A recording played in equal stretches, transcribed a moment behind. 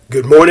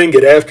Good morning,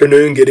 good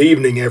afternoon, good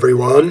evening,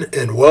 everyone,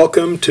 and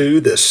welcome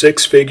to the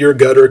Six Figure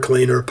Gutter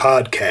Cleaner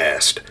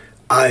podcast.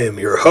 I am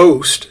your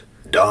host,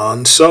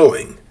 Don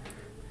Sowing.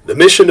 The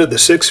mission of the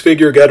Six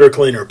Figure Gutter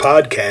Cleaner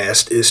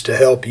podcast is to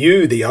help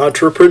you, the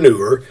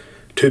entrepreneur,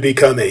 to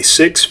become a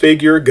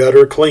six-figure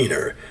gutter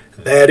cleaner.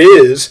 That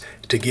is,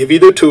 to give you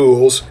the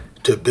tools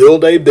to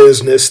build a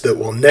business that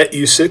will net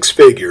you six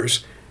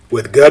figures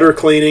with gutter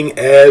cleaning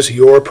as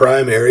your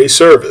primary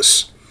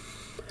service.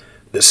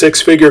 The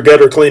Six Figure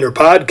Gutter Cleaner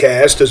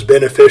podcast is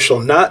beneficial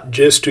not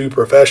just to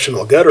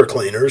professional gutter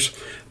cleaners,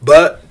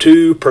 but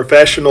to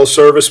professional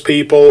service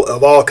people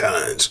of all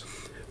kinds.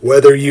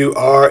 Whether you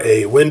are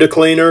a window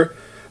cleaner,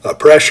 a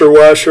pressure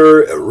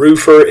washer, a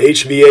roofer,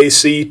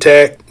 HVAC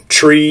tech,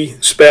 tree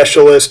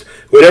specialist,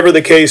 whatever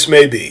the case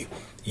may be,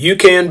 you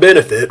can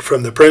benefit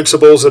from the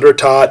principles that are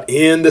taught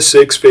in the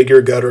Six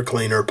Figure Gutter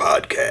Cleaner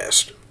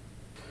podcast.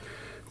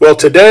 Well,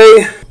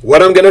 today,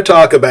 what I'm going to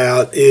talk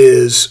about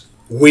is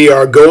we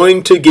are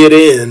going to get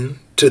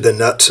into the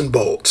nuts and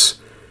bolts.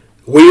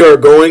 We are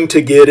going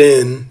to get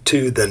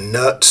into the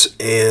nuts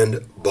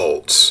and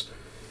bolts.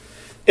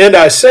 And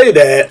I say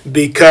that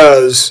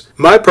because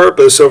my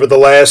purpose over the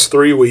last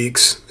 3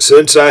 weeks,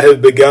 since I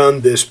have begun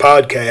this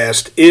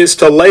podcast, is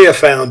to lay a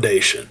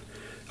foundation.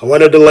 I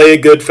wanted to lay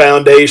a good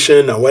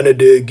foundation. I wanted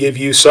to give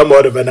you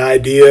somewhat of an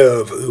idea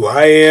of who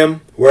I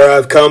am, where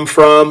I've come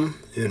from,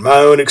 in my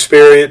own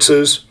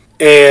experiences,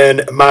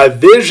 and my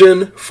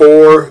vision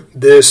for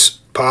this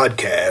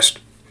podcast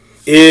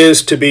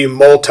is to be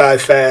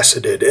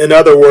multifaceted. In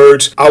other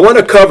words, I want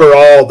to cover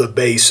all the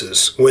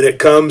bases when it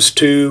comes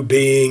to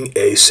being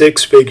a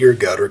six-figure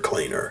gutter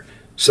cleaner.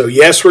 So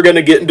yes, we're going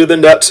to get into the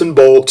nuts and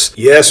bolts.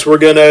 Yes, we're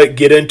going to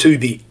get into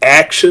the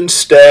action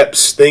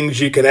steps,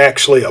 things you can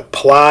actually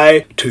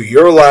apply to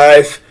your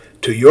life,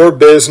 to your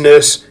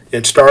business,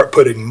 and start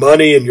putting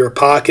money in your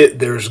pocket.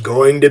 There's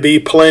going to be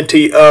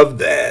plenty of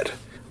that.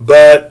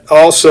 But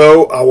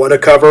also, I want to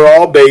cover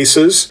all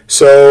bases,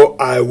 so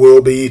I will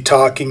be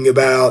talking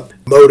about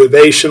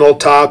motivational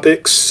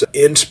topics,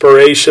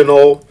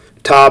 inspirational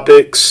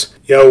topics.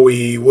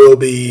 We will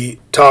be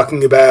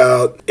talking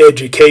about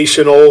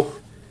educational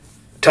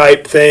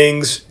type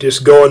things,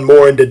 just going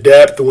more into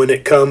depth when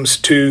it comes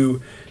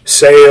to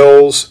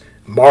sales,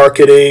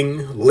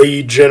 marketing,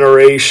 lead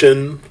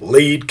generation,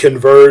 lead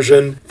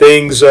conversion,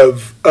 things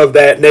of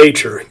that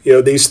nature.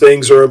 These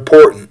things are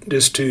important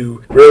just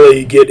to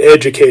really get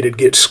educated,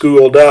 get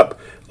schooled up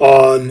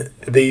on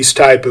these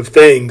type of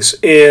things.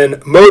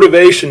 And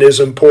motivation is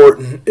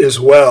important as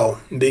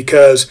well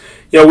because,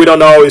 we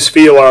don't always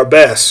feel our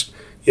best.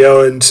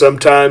 And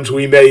sometimes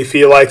we may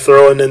feel like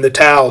throwing in the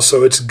towel.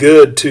 So it's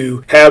good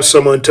to have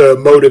someone to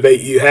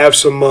motivate you, have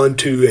someone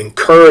to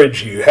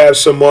encourage you, have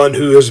someone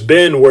who has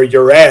been where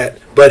you're at,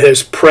 but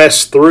has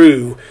pressed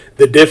through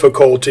the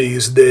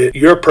difficulties that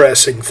you're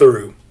pressing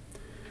through.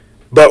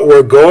 But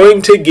we're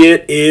going to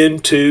get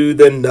into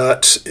the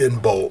nuts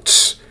and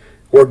bolts.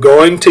 We're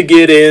going to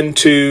get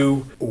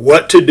into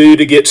what to do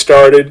to get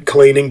started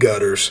cleaning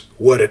gutters,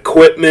 what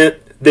equipment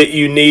that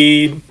you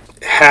need,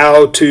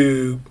 how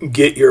to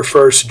get your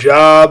first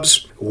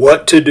jobs,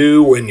 what to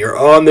do when you're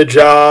on the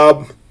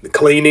job, the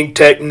cleaning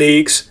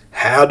techniques,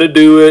 how to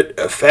do it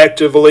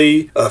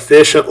effectively,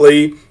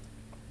 efficiently,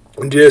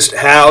 just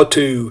how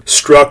to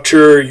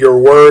structure your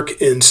work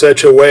in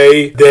such a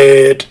way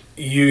that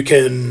you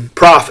can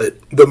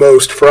profit the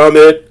most from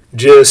it.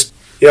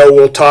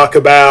 We'll talk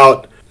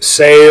about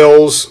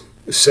sales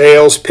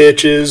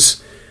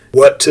pitches,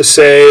 what to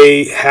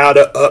say, how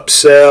to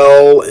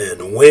upsell,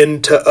 and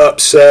when to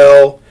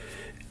upsell,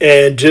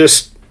 and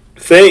just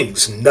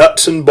things,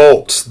 nuts and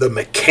bolts, the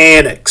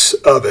mechanics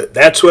of it.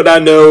 That's what I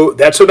know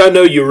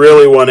you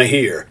really want to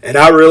hear. And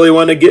I really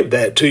want to give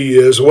that to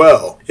you as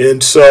well.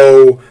 And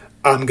so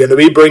I'm going to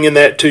be bringing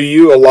that to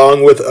you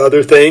along with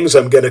other things.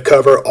 I'm going to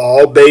cover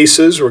all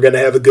bases. We're going to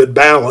have a good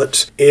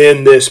balance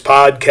in this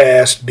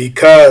podcast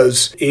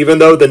because even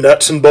though the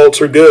nuts and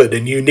bolts are good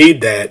and you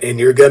need that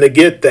and you're going to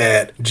get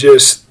that,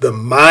 just the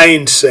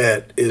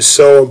mindset is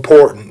so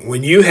important.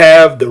 When you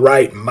have the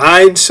right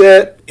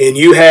mindset and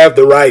you have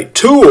the right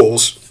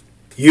tools,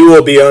 you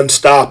will be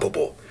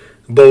unstoppable.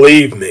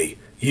 Believe me,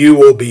 you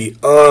will be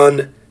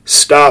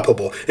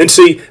unstoppable. And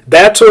see,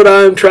 that's what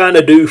I'm trying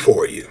to do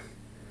for you.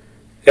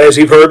 As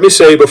you've heard me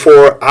say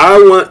before, I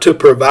want to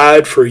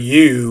provide for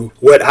you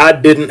what I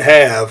didn't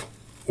have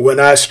when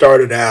I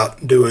started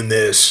out doing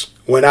this,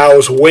 when I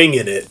was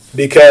winging it.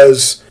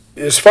 Because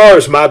as far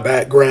as my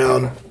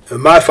background,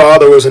 my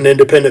father was an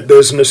independent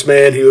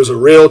businessman. He was a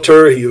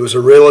realtor. He was a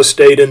real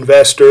estate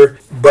investor.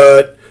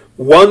 But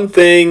one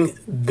thing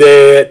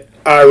that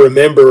I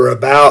remember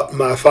about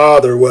my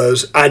father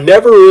was I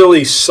never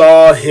really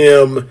saw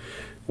him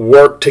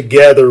work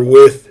together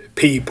with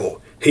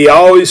people. He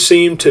always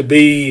seemed to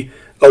be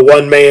a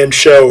one-man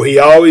show. He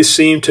always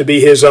seemed to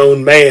be his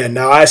own man.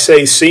 Now, I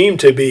say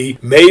seemed to be.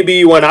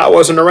 Maybe when I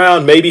wasn't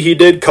around, maybe he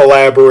did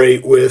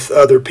collaborate with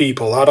other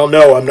people. I don't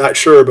know. I'm not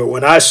sure. But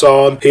when I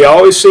saw him, he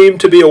always seemed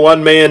to be a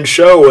one-man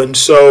show, and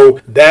so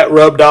that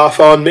rubbed off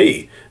on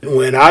me.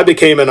 When I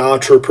became an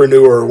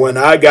entrepreneur, when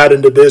I got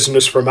into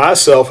business for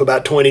myself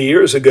about 20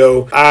 years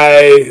ago,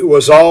 I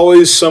was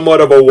always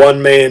somewhat of a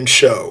one-man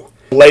show.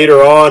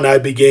 Later on, I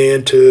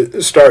began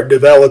to start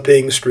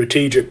developing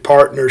strategic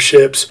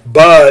partnerships,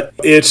 but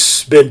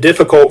it's been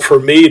difficult for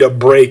me to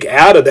break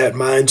out of that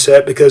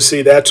mindset because,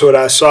 see, that's what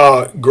I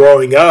saw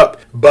growing up.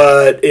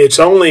 But it's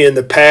only in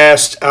the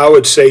past, I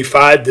would say,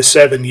 5 to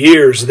 7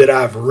 years that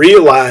I've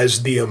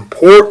realized the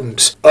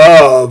importance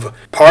of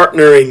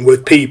partnering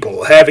with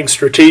people, having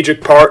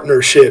strategic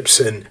partnerships,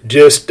 and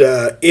just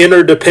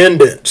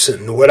interdependence.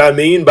 And what I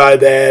mean by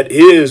that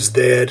is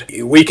that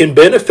we can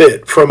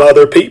benefit from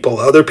other people.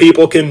 Other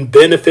people can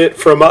benefit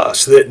from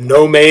us, that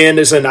no man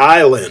is an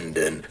island.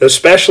 And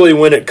especially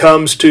when it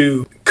comes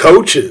to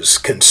coaches,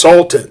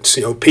 consultants,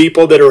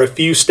 people that are a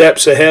few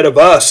steps ahead of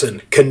us,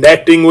 and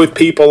connecting with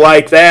people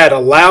like that,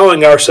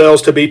 allowing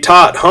ourselves to be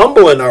taught,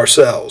 humbling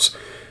ourselves,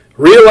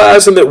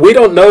 realizing that we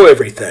don't know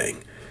everything.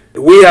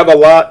 We have a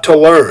lot to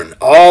learn.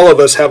 All of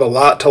us have a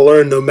lot to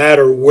learn no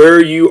matter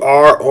where you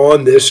are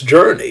on this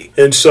journey.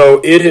 And so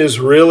it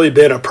has really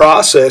been a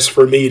process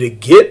for me to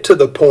get to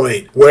the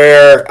point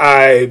where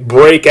I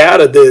break out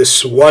of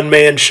this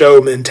one-man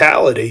show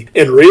mentality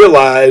and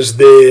realize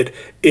that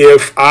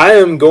if I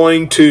am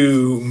going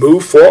to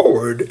move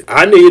forward,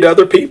 I need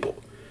other people.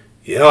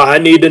 I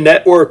need to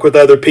network with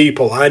other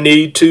people. I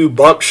need to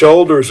bump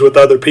shoulders with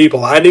other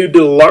people. I need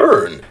to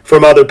learn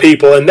from other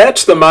people. And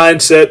that's the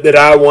mindset that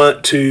I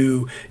want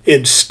to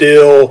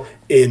instill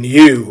in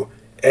you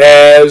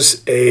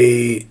as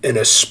an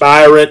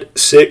aspirant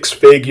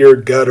six-figure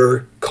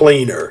gutter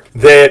cleaner,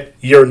 that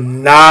you're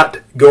not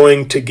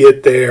going to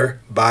get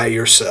there by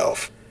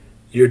yourself.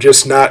 You're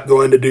just not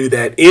going to do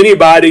that.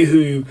 Anybody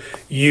who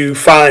you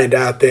find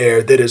out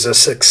there that is a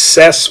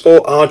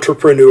successful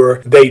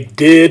entrepreneur, they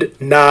did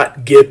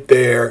not get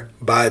there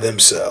by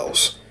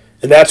themselves.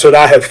 And that's what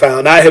I have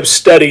found. I have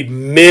studied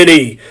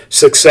many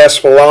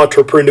successful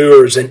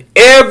entrepreneurs, and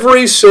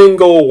every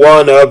single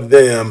one of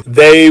them,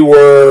 they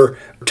were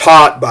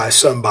taught by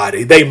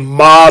somebody. They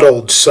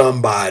modeled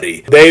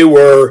somebody. They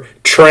were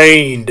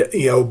trained,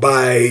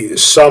 by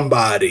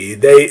somebody.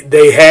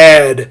 They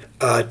had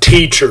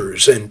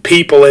teachers and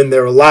people in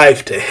their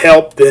life to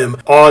help them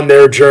on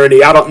their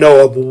journey. I don't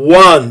know of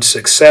one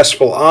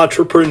successful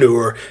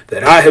entrepreneur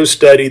that I have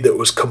studied that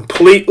was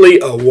completely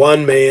a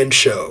one-man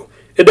show.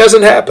 It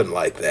doesn't happen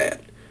like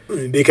that.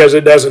 Because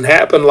it doesn't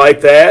happen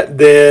like that,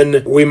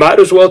 then we might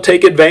as well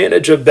take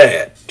advantage of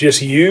that.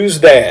 Just use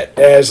that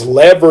as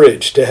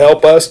leverage to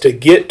help us to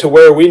get to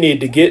where we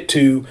need to get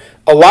to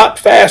a lot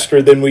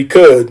faster than we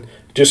could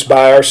just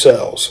by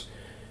ourselves.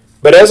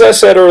 But as I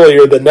said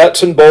earlier, the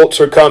nuts and bolts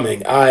are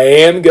coming. I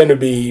am going to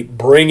be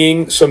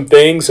bringing some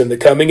things in the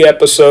coming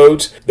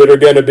episodes that are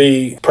going to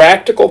be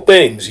practical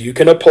things you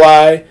can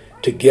apply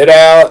to get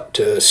out,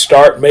 to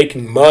start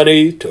making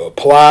money, to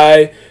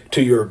apply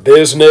to your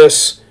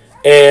business.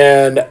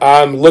 And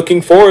I'm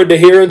looking forward to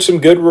hearing some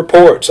good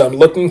reports. I'm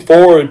looking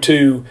forward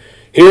to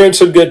hearing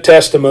some good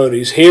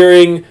testimonies,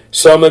 hearing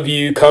some of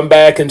you come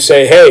back and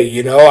say,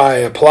 hey, I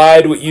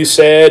applied what you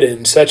said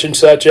in such and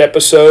such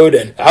episode,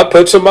 and I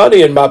put some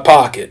money in my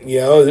pocket.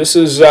 This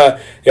is, I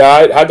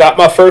got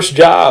my first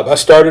job. I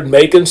started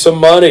making some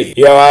money.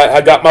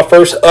 I got my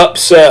first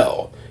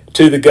upsell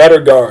to the gutter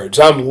guards.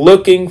 I'm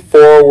looking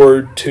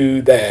forward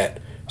to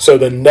that. So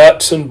the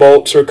nuts and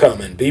bolts are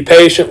coming. Be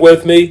patient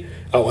with me.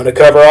 I want to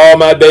cover all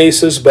my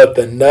bases, but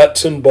the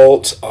nuts and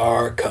bolts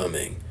are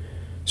coming.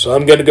 So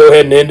I'm going to go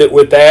ahead and end it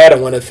with that. I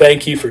want to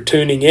thank you for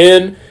tuning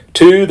in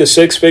to the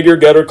Six Figure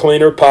Gutter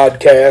Cleaner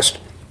podcast.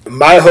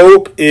 My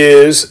hope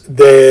is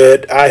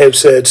that I have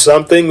said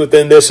something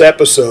within this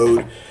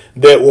episode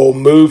that will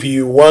move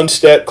you one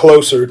step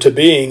closer to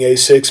being a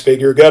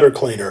six-figure gutter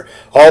cleaner.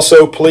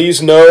 Also,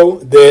 please know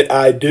that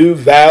I do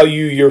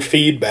value your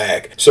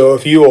feedback. So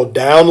if you will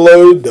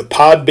download the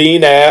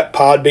Podbean app,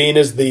 Podbean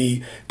is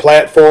the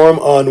platform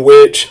on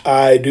which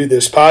I do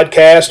this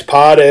podcast.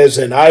 Pod as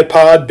in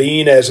iPod,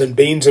 bean as in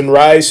beans and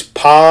rice,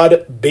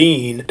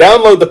 Podbean.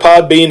 Download the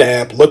Podbean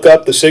app, look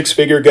up the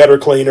Six-Figure Gutter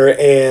Cleaner,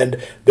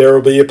 and there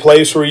will be a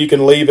place where you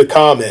can leave a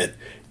comment.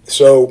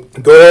 So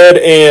go ahead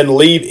and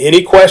leave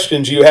any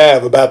questions you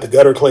have about the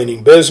gutter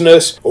cleaning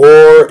business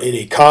or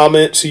any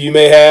comments you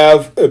may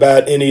have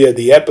about any of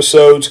the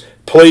episodes.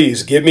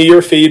 Please give me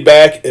your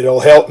feedback.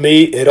 It'll help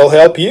me. It'll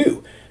help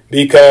you,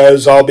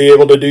 because I'll be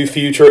able to do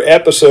future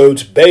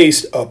episodes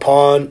based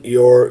upon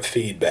your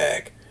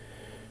feedback.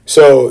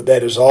 So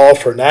that is all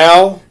for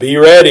now. Be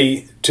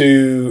ready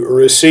to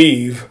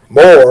receive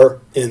more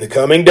in the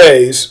coming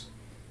days,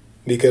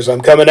 because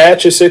I'm coming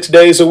at you 6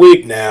 days a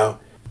week now.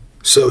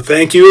 So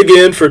thank you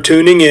again for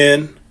tuning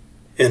in,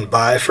 and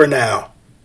bye for now.